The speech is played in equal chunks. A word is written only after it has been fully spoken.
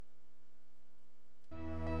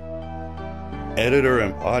editor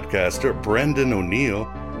and podcaster Brendan O'Neill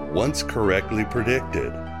once correctly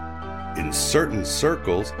predicted. In certain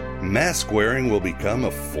circles, mask wearing will become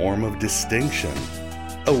a form of distinction,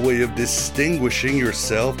 a way of distinguishing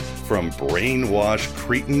yourself from brainwashed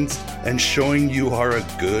cretins and showing you are a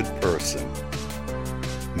good person.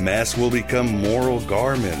 Masks will become moral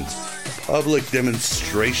garments, public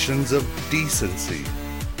demonstrations of decency.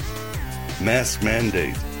 Mask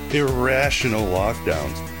mandates, irrational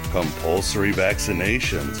lockdowns, compulsory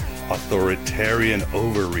vaccinations, authoritarian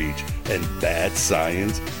overreach, and bad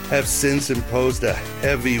science have since imposed a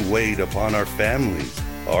heavy weight upon our families,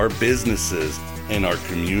 our businesses, and our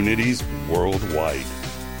communities worldwide.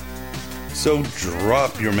 So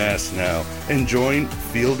drop your mask now and join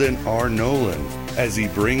Fielden R. Nolan as he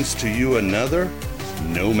brings to you another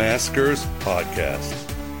No Maskers podcast.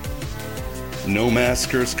 No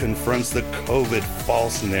Maskers confronts the COVID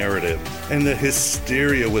false narrative and the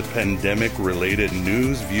hysteria with pandemic-related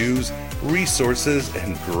news, views, resources,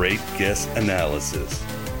 and great guest analysis.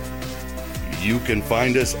 You can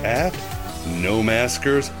find us at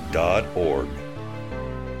nomaskers.org.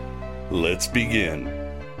 Let's begin.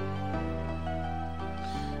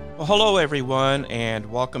 Well, hello, everyone,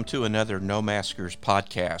 and welcome to another No Maskers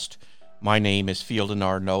podcast. My name is Fielden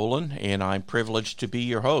R. Nolan, and I'm privileged to be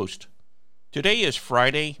your host. Today is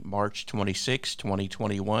Friday, March 26,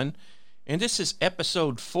 2021, and this is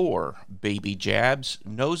Episode 4, Baby Jabs,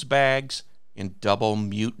 Nose Bags, and Double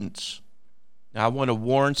Mutants. Now, I want to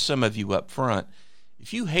warn some of you up front.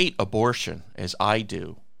 If you hate abortion, as I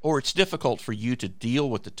do, or it's difficult for you to deal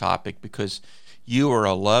with the topic because you or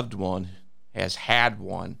a loved one has had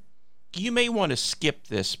one, you may want to skip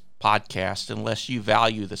this podcast unless you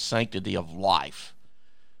value the sanctity of life.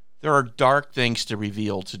 There are dark things to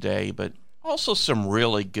reveal today, but also some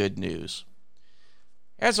really good news.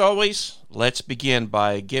 As always, let's begin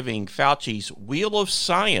by giving Fauci's Wheel of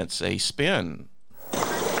Science a spin.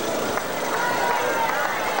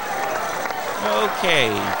 Okay,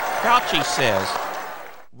 Fauci says,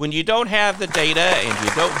 when you don't have the data and you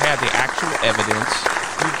don't have the actual evidence,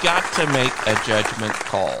 you've got to make a judgment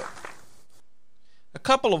call. A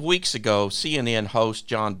couple of weeks ago, CNN host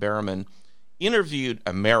John Barrowman interviewed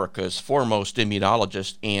America's foremost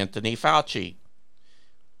immunologist, Anthony Fauci.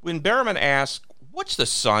 When Barrowman asked, what's the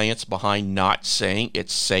science behind not saying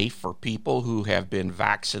it's safe for people who have been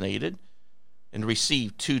vaccinated and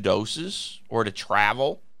received 2 doses or to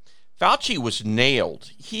travel, Fauci was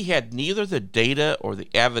nailed. He had neither the data or the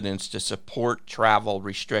evidence to support travel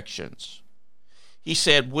restrictions. He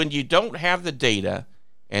said, when you don't have the data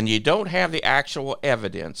and you don't have the actual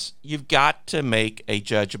evidence, you've got to make a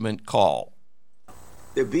judgment call.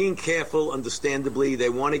 They're being careful, understandably. They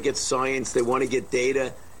want to get science. They want to get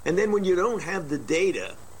data. And then when you don't have the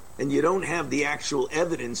data and you don't have the actual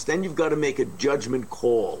evidence, then you've got to make a judgment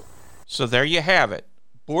call. So there you have it.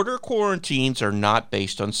 Border quarantines are not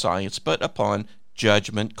based on science, but upon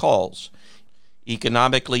judgment calls.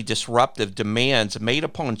 Economically disruptive demands made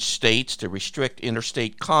upon states to restrict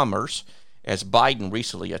interstate commerce, as Biden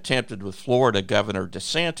recently attempted with Florida Governor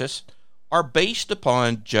DeSantis, are based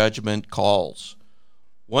upon judgment calls.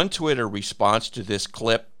 One Twitter response to this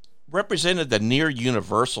clip represented the near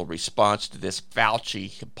universal response to this Fauci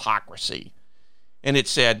hypocrisy. And it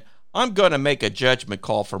said, I'm going to make a judgment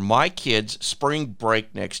call for my kids' spring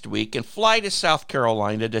break next week and fly to South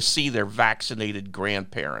Carolina to see their vaccinated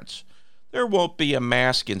grandparents. There won't be a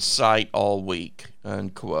mask in sight all week,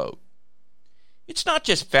 unquote. It's not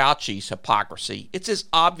just Fauci's hypocrisy, it's his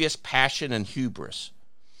obvious passion and hubris.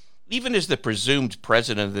 Even as the presumed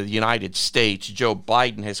president of the United States, Joe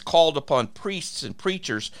Biden, has called upon priests and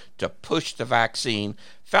preachers to push the vaccine,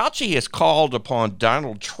 Fauci has called upon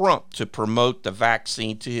Donald Trump to promote the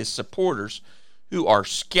vaccine to his supporters, who are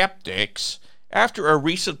skeptics, after a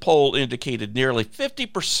recent poll indicated nearly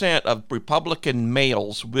 50% of Republican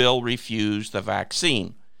males will refuse the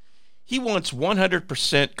vaccine. He wants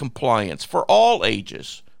 100% compliance for all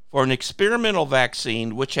ages for an experimental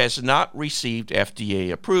vaccine which has not received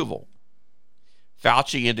FDA approval.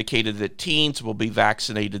 Fauci indicated that teens will be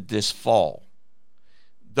vaccinated this fall.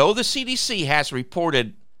 Though the CDC has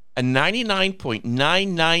reported a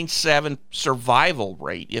 99.997 survival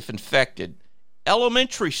rate if infected,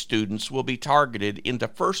 elementary students will be targeted in the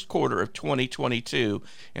first quarter of 2022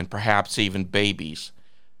 and perhaps even babies.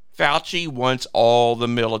 Fauci wants all the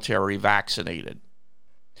military vaccinated.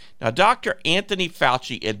 Now, Dr. Anthony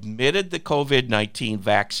Fauci admitted the COVID-19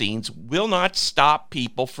 vaccines will not stop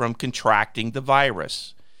people from contracting the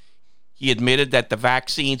virus. He admitted that the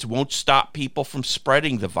vaccines won't stop people from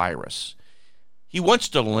spreading the virus. He wants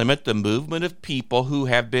to limit the movement of people who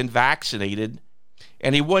have been vaccinated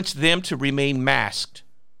and he wants them to remain masked.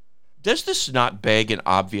 Does this not beg an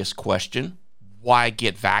obvious question? Why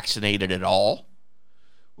get vaccinated at all?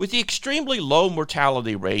 With the extremely low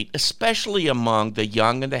mortality rate, especially among the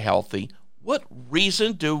young and the healthy, what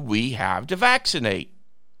reason do we have to vaccinate?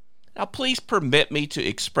 Now, please permit me to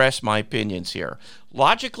express my opinions here.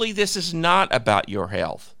 Logically, this is not about your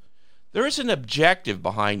health. There is an objective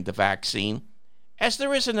behind the vaccine, as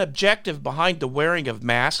there is an objective behind the wearing of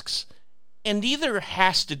masks, and neither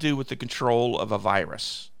has to do with the control of a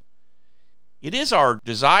virus. It is our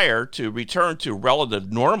desire to return to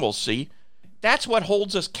relative normalcy. That's what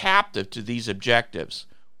holds us captive to these objectives.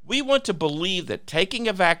 We want to believe that taking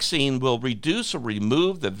a vaccine will reduce or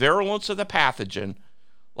remove the virulence of the pathogen,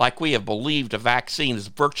 like we have believed a vaccine has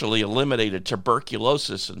virtually eliminated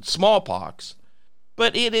tuberculosis and smallpox.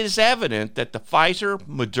 But it is evident that the Pfizer,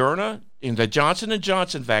 Moderna, and the Johnson &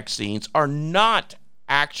 Johnson vaccines are not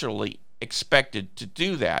actually expected to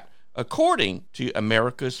do that, according to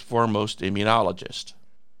America's foremost immunologist.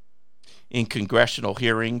 In congressional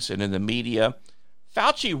hearings and in the media,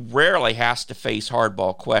 Fauci rarely has to face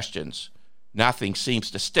hardball questions. Nothing seems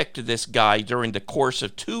to stick to this guy during the course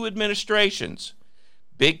of 2 administrations.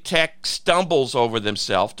 Big tech stumbles over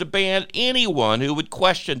themselves to ban anyone who would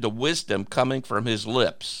question the wisdom coming from his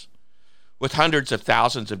lips. With hundreds of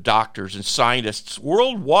thousands of doctors and scientists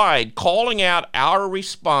worldwide calling out our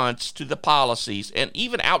response to the policies and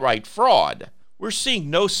even outright fraud, we're seeing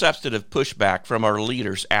no substantive pushback from our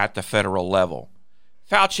leaders at the federal level.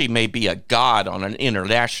 Fauci may be a god on an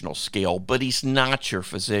international scale, but he's not your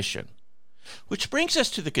physician. Which brings us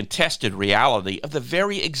to the contested reality of the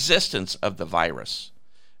very existence of the virus.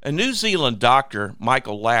 A New Zealand doctor,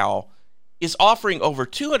 Michael Lau, is offering over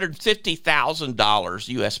 $250,000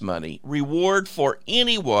 U.S. money reward for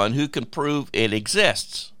anyone who can prove it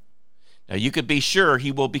exists. Now, you can be sure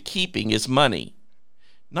he will be keeping his money.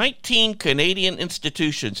 19 Canadian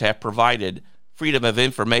institutions have provided Freedom of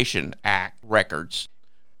Information Act records.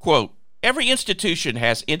 Quote, every institution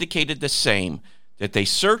has indicated the same, that they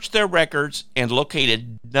searched their records and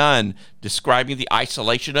located none describing the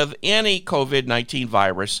isolation of any COVID-19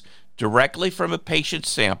 virus directly from a patient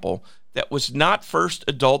sample that was not first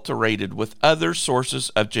adulterated with other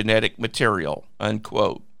sources of genetic material,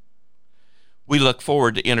 unquote. We look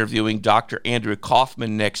forward to interviewing Dr. Andrew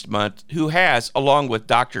Kaufman next month, who has, along with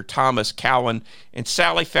Dr. Thomas Cowan and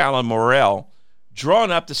Sally Fallon Morell,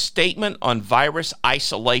 drawn up the Statement on Virus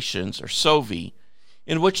Isolations, or SOVI,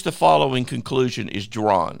 in which the following conclusion is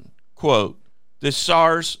drawn. Quote, the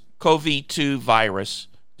SARS-CoV-2 virus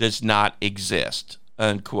does not exist,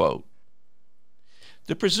 unquote.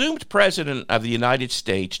 The presumed president of the United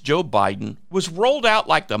States, Joe Biden, was rolled out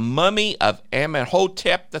like the mummy of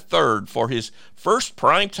Amenhotep III for his first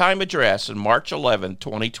primetime address on March 11,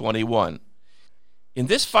 2021. In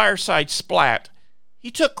this fireside splat, he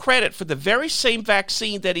took credit for the very same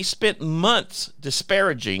vaccine that he spent months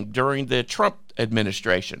disparaging during the Trump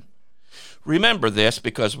administration. Remember this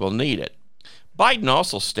because we'll need it. Biden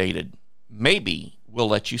also stated, maybe we'll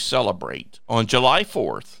let you celebrate on July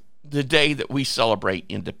 4th, the day that we celebrate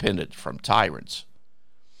independence from tyrants.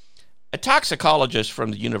 A toxicologist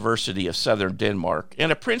from the University of Southern Denmark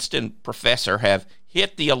and a Princeton professor have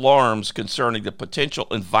hit the alarms concerning the potential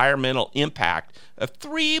environmental impact of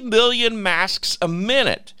 3 million masks a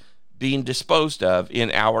minute being disposed of in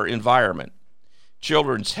our environment.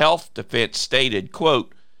 Children's Health Defense stated,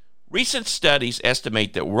 quote, recent studies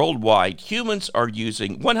estimate that worldwide humans are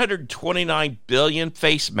using 129 billion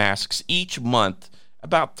face masks each month,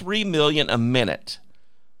 about 3 million a minute.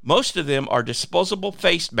 Most of them are disposable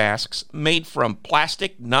face masks made from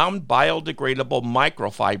plastic, non-biodegradable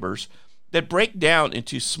microfibers that break down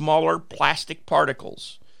into smaller plastic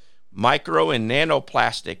particles, micro and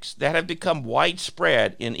nanoplastics that have become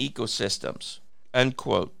widespread in ecosystems,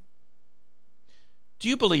 unquote. Do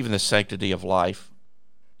you believe in the sanctity of life?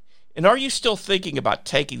 And are you still thinking about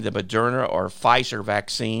taking the Moderna or Pfizer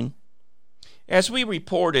vaccine? As we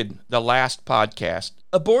reported the last podcast,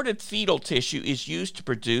 aborted fetal tissue is used to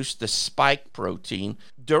produce the spike protein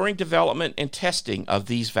during development and testing of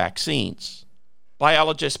these vaccines.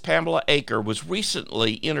 Biologist Pamela Aker was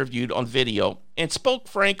recently interviewed on video and spoke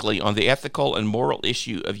frankly on the ethical and moral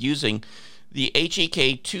issue of using the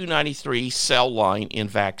HEK 293 cell line in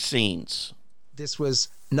vaccines. This was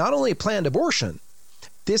not only a planned abortion,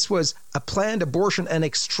 this was a planned abortion and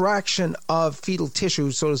extraction of fetal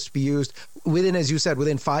tissue so as to be used within, as you said,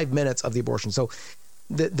 within 5 minutes of the abortion. So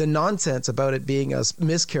the nonsense about it being a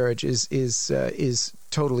miscarriage is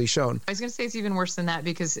totally shown. I was going to say it's even worse than that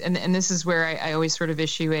because, and this is where I always sort of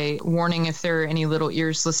issue a warning if there are any little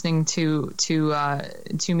ears listening to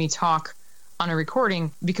me talk. on a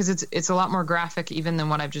recording, because it's a lot more graphic even than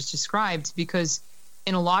what I've just described, because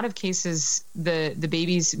in a lot of cases, the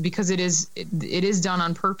babies, because it is done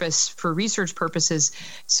on purpose for research purposes,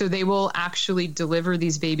 so they will actually deliver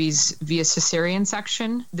these babies via cesarean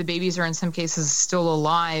section. The babies are in some cases still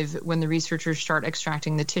alive when the researchers start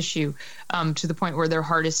extracting the tissue, to the point where their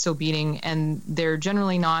heart is still beating, and they're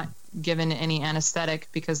generally not given any anesthetic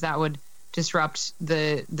because that would disrupt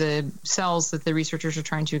the cells that the researchers are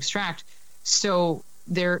trying to extract. So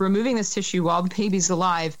they're removing this tissue while the baby's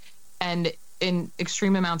alive and in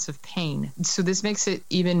extreme amounts of pain. So this makes it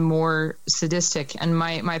even more sadistic. And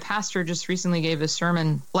my pastor just recently gave a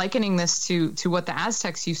sermon likening this to what the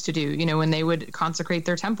Aztecs used to do. You know, when they would consecrate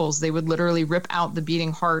their temples, they would literally rip out the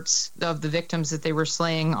beating hearts of the victims that they were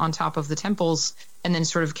slaying on top of the temples and then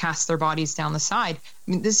sort of cast their bodies down the side.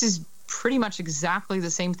 I mean, this is pretty much exactly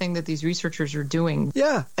the same thing that these researchers are doing.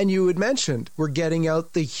 Yeah, and you had mentioned we're getting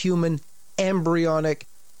out the human embryonic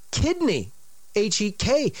kidney.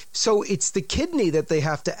 HEK. So it's the kidney that they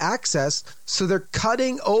have to access. So they're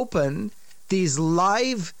cutting open these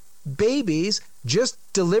live babies just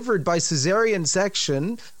delivered by cesarean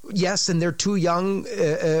section. Yes, and they're too young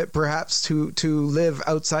perhaps to live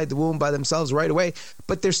outside the womb by themselves right away,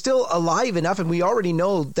 but they're still alive enough, and we already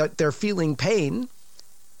know that they're feeling pain.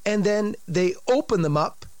 And then they open them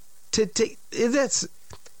up to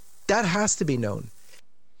that has to be known.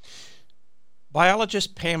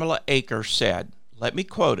 Biologist Pamela Aker said, let me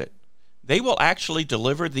quote it, "They will actually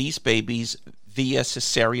deliver these babies via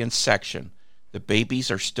cesarean section. The babies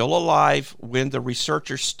are still alive when the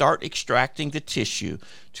researchers start extracting the tissue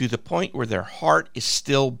to the point where their heart is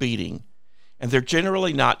still beating. And they're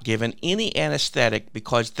generally not given any anesthetic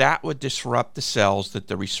because that would disrupt the cells that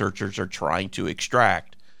the researchers are trying to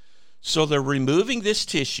extract. So they're removing this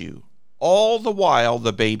tissue. All the while,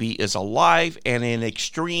 the baby is alive and in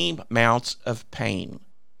extreme amounts of pain.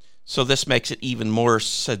 So this makes it even more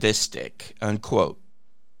sadistic," unquote.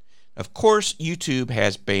 Of course, YouTube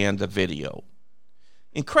has banned the video.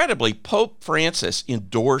 Incredibly, Pope Francis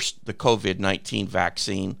endorsed the COVID-19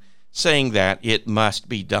 vaccine, saying that it must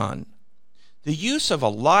be done. The use of a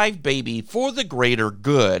live baby for the greater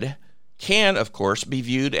good can, of course, be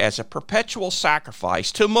viewed as a perpetual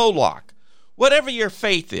sacrifice to Moloch. Whatever your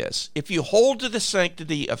faith is, if you hold to the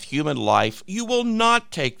sanctity of human life, you will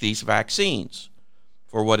not take these vaccines.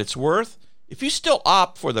 For what it's worth, if you still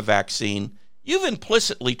opt for the vaccine, you've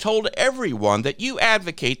implicitly told everyone that you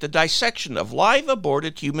advocate the dissection of live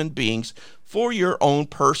aborted human beings for your own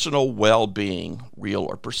personal well-being, real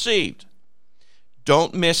or perceived.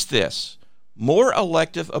 Don't miss this. More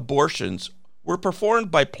elective abortions were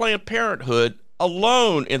performed by Planned Parenthood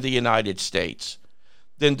alone in the United States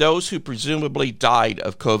than those who presumably died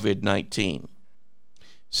of COVID-19.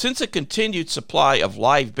 Since a continued supply of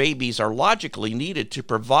live babies are logically needed to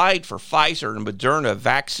provide for Pfizer and Moderna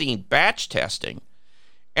vaccine batch testing,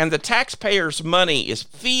 and the taxpayers' money is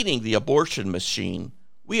feeding the abortion machine,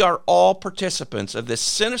 we are all participants of this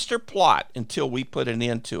sinister plot until we put an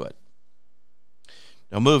end to it.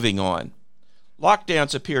 Now, moving on.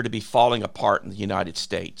 Lockdowns appear to be falling apart in the United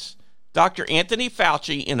States. Dr. Anthony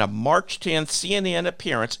Fauci, in a March 10th CNN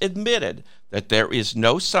appearance, admitted that there is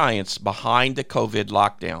no science behind the COVID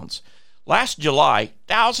lockdowns. Last July,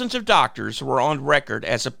 thousands of doctors were on record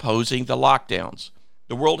as opposing the lockdowns.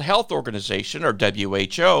 The World Health Organization, or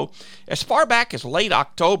WHO, as far back as late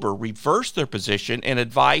October, reversed their position and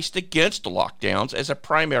advised against lockdowns as a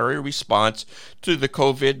primary response to the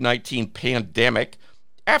COVID-19 pandemic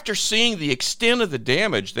after seeing the extent of the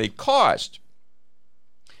damage they caused.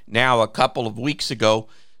 Now, a couple of weeks ago,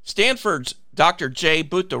 Stanford's Dr. Jay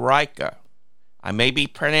Buttigieg, I may be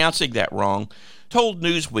pronouncing that wrong, told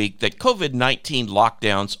Newsweek that COVID-19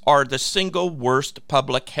 lockdowns are the single worst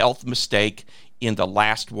public health mistake in the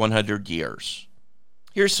last 100 years.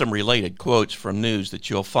 Here's some related quotes from news that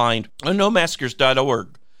you'll find on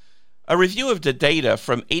nomaskers.org. A review of the data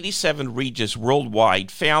from 87 regions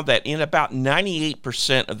worldwide found that in about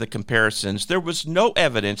 98% of the comparisons, there was no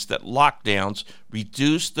evidence that lockdowns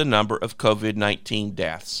reduced the number of COVID-19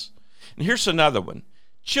 deaths. And here's another one.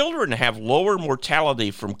 Children have lower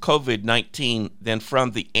mortality from COVID-19 than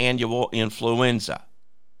from the annual influenza.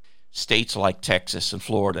 States like Texas and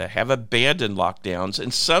Florida have abandoned lockdowns,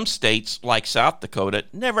 and some states, like South Dakota,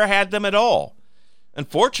 never had them at all.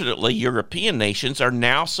 Unfortunately, European nations are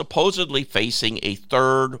now supposedly facing a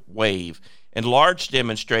third wave, and large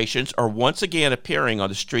demonstrations are once again appearing on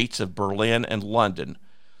the streets of Berlin and London.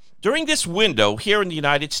 During this window here in the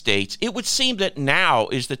United States, it would seem that now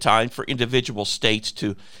is the time for individual states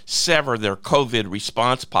to sever their COVID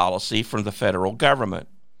response policy from the federal government.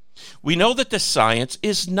 We know that the science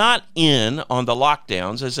is not in on the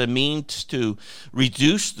lockdowns as a means to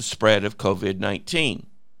reduce the spread of COVID-19.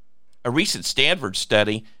 A recent Stanford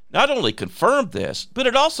study not only confirmed this, but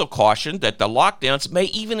it also cautioned that the lockdowns may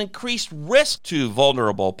even increase risk to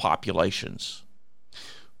vulnerable populations.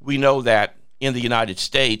 We know that in the United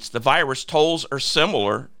States, the virus tolls are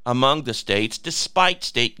similar among the states despite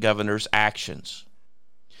state governors' actions.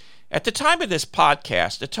 At the time of this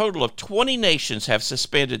podcast, a total of 20 nations have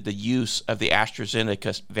suspended the use of the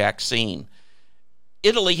AstraZeneca vaccine.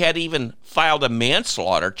 Italy had even filed a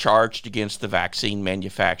manslaughter charge against the vaccine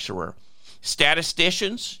manufacturer.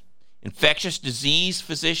 Statisticians, infectious disease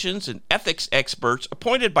physicians, and ethics experts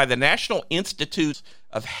appointed by the National Institutes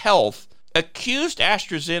of Health accused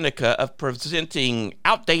AstraZeneca of presenting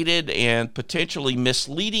outdated and potentially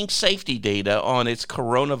misleading safety data on its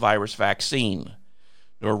coronavirus vaccine.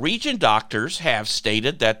 Norwegian doctors have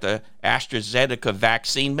stated that the AstraZeneca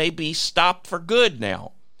vaccine may be stopped for good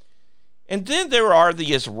now. And then there are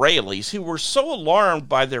the Israelis who were so alarmed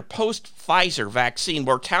by their post-Pfizer vaccine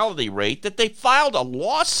mortality rate that they filed a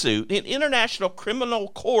lawsuit in International Criminal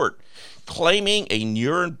Court claiming a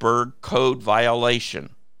Nuremberg Code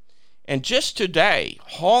violation. And just today,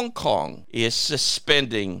 Hong Kong is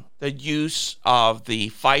suspending the use of the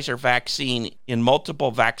Pfizer vaccine in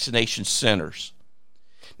multiple vaccination centers.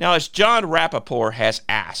 Now, as John Rappaport has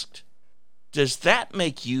asked, does that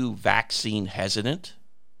make you vaccine hesitant?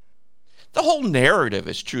 The whole narrative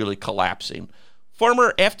is truly collapsing.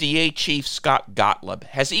 Former FDA Chief Scott Gottlieb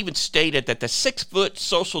has even stated that the 6-foot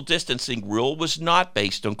social distancing rule was not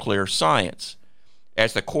based on clear science.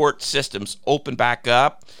 As the court systems open back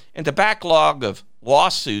up and the backlog of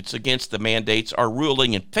lawsuits against the mandates are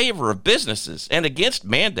ruling in favor of businesses and against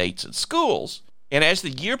mandates in schools, and as the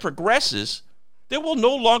year progresses, there will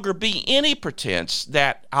no longer be any pretense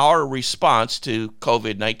that our response to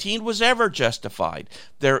COVID-19 was ever justified.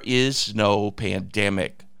 There is no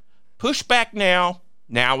pandemic. Push back now.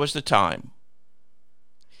 Now is the time.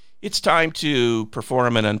 It's time to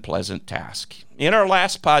perform an unpleasant task. In our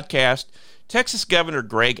last podcast, Texas Governor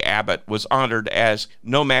Greg Abbott was honored as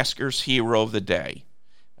No Maskers Hero of the Day.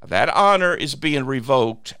 Now, that honor is being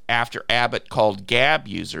revoked after Abbott called Gab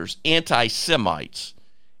users anti-Semites.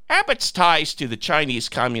 Abbott's ties to the Chinese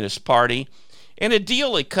Communist Party and a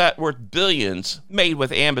deal he cut worth billions made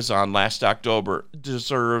with Amazon last October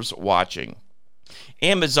deserves watching.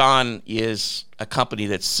 Amazon is a company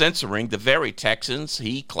that's censoring the very Texans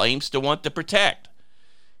he claims to want to protect.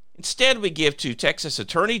 Instead, we give to Texas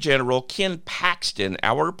Attorney General Ken Paxton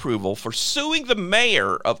our approval for suing the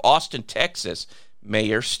mayor of Austin, Texas,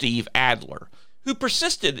 Mayor Steve Adler, who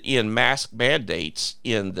persisted in mask mandates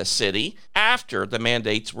in the city after the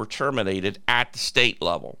mandates were terminated at the state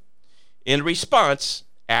level. In response,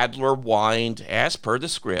 Adler whined, as per the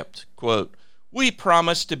script, quote, "We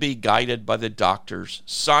promise to be guided by the doctors,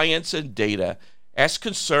 science, and data as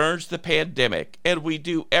concerns the pandemic, and we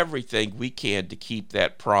do everything we can to keep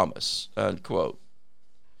that promise," unquote.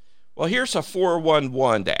 Well, here's a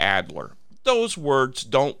 411 to Adler. Those words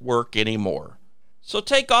don't work anymore. So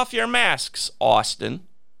take off your masks, Austin.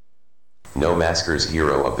 No Maskers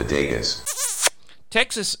Hero of the Day is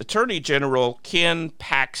Texas Attorney General Ken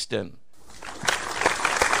Paxton.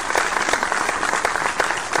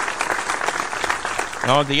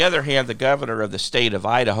 Now, on the other hand, the governor of the state of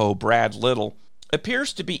Idaho, Brad Little,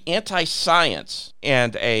 appears to be anti-science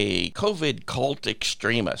and a COVID cult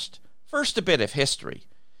extremist. First, a bit of history.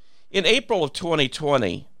 In April of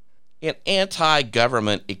 2020, an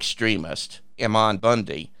anti-government extremist, Ammon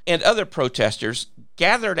Bundy, and other protesters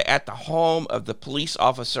gathered at the home of the police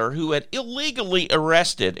officer who had illegally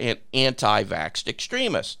arrested an anti-vaxxed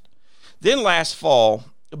extremist. Then last fall,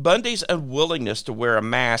 Bundy's unwillingness to wear a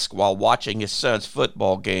mask while watching his son's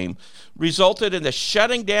football game resulted in the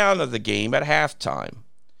shutting down of the game at halftime.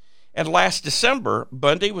 And last December,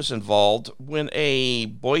 Bundy was involved when a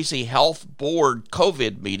Boise Health Board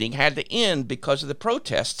COVID meeting had to end because of the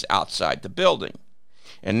protests outside the building.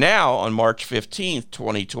 And now, on March 15,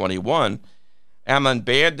 2021, Ammon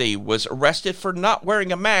Bundy was arrested for not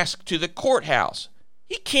wearing a mask to the courthouse.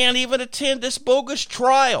 He can't even attend this bogus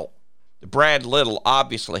trial. Brad Little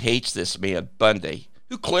obviously hates this man, Bundy,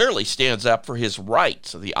 who clearly stands up for his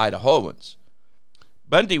rights of the Idahoans.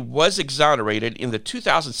 Bundy was exonerated in the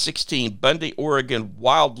 2016 Bundy, Oregon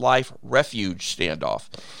Wildlife Refuge standoff.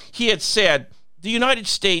 He had said, "The United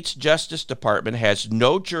States Justice Department has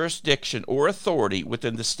no jurisdiction or authority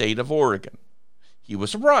within the state of Oregon." He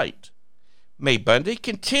was right. May Bundy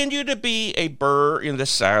continue to be a burr in the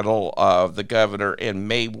saddle of the governor, and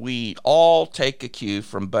may we all take a cue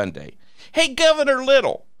from Bundy. Hey, Governor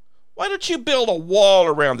Little, Why don't you build a wall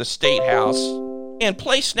around the State House and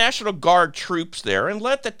place National Guard troops there and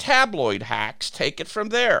let the tabloid hacks take it from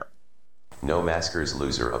there? No maskers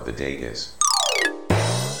loser of the day is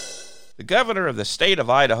the governor of the state of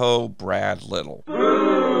Idaho, Brad Little.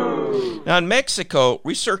 Now, in Mexico,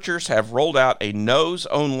 researchers have rolled out a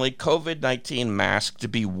nose-only COVID-19 mask to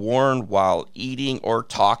be worn while eating or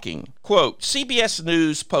talking. Quote, CBS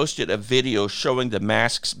News posted a video showing the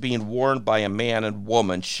masks being worn by a man and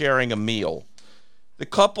woman sharing a meal. The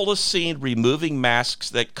couple is seen removing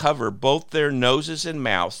masks that cover both their noses and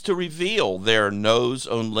mouths to reveal their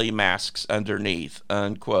nose-only masks underneath,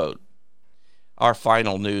 unquote. Our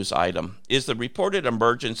final news item is the reported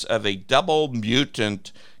emergence of a double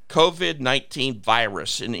mutant COVID-19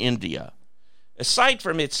 virus in India. Aside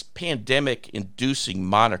from its pandemic-inducing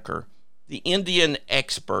moniker, the Indian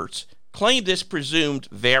experts claim this presumed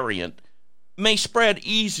variant may spread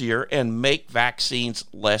easier and make vaccines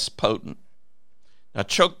less potent. Now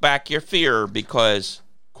choke back your fear because,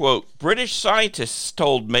 quote, British scientists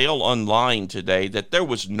told Mail Online today that there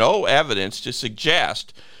was no evidence to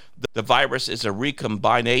suggest that the virus is a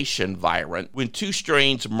recombination variant when two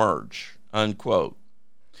strains merge, unquote.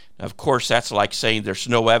 Of course, that's like saying there's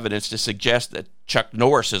no evidence to suggest that Chuck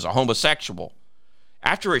Norris is a homosexual.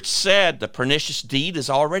 After it's said, the pernicious deed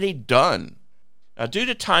is already done. Now, due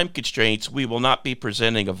to time constraints, we will not be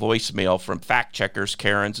presenting a voicemail from fact-checkers,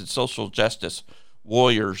 Karens, and social justice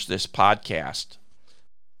warriors this podcast.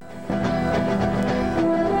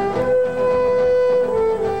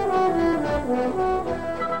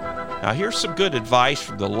 Now, here's some good advice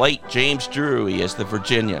from the late James Drury as the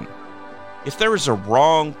Virginian. If there is a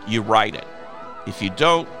wrong, you right it. If you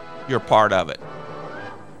don't, you're part of it.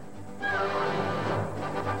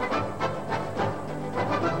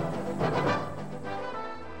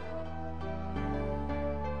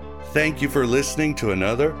 Thank you for listening to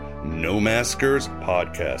another No Maskers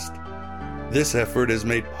podcast. This effort is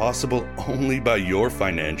made possible only by your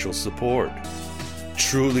financial support.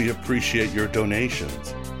 Truly appreciate your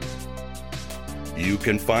donations. You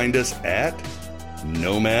can find us at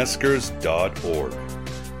nomaskers.org.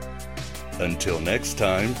 Until next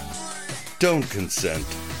time, don't consent,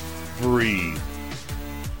 breathe,